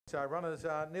So runners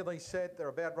are nearly set. They're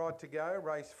about right to go.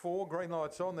 Race 4. Green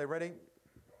lights on. They're ready.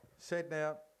 Set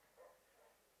now.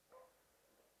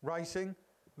 Racing.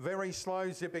 Very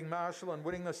slow Zipping Marshall and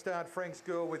winning the start Frank's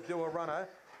Girl with Do a Runner.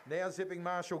 Now Zipping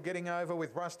Marshall getting over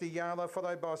with Rusty Yala,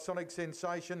 followed by Sonic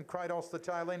Sensation. Kratos the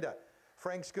tail ender.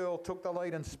 Frank's Girl took the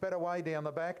lead and sped away down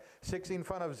the back. 6 in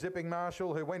front of Zipping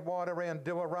Marshall, who went wide around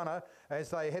Do a Runner as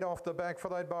they head off the back,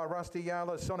 followed by Rusty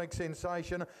Yala, Sonic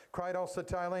Sensation, Kratos the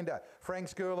tail ender.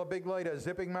 Frank's Girl a big leader.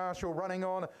 Zipping Marshall running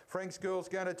on. Frank's Girl's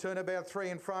going to turn about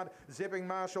 3 in front. Zipping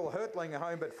Marshall hurtling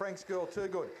home, but Frank's Girl too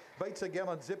good. Beats a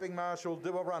gallant Zipping Marshall,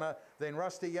 Do a Runner, then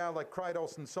Rusty Yala,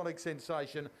 Kratos and Sonic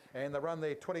Sensation, and the run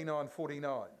there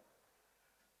 29.49.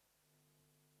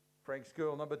 Frank's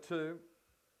Girl number 2.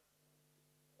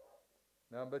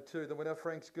 Number 2, the winner,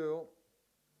 Frank's Girl,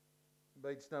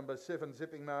 beats number 7,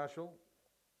 Zipping Marshall,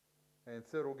 and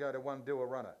third will go to 1, Do a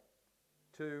Runner.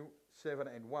 2, 7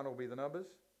 and 1 will be the numbers.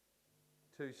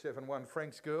 2, 7, 1,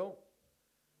 Frank's Girl.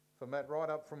 For Matt right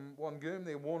up from Wangoom,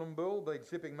 their Warnham Bull beat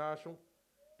Zipping Marshall.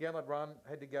 Gallant run,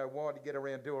 had to go wide to get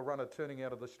around Do a Runner, turning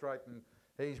out of the straight, and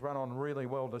he's run on really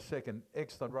well to second.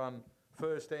 Excellent run,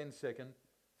 first and second.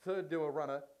 Third, Do a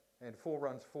Runner, and 4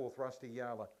 runs fourth, Rusty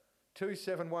Yala.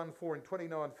 2-7-1-4 in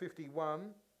 29.51,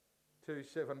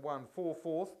 2-7-1-4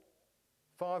 fourth,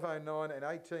 509 and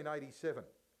 1887,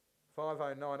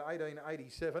 509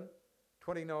 1887,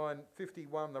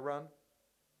 29.51 the run,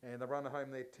 and the run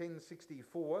home there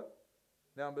 10.64.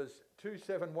 Numbers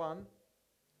 271,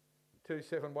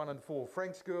 271 and 4.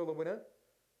 Frank's Girl the winner,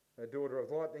 a daughter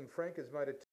of Lightning Frank, has made it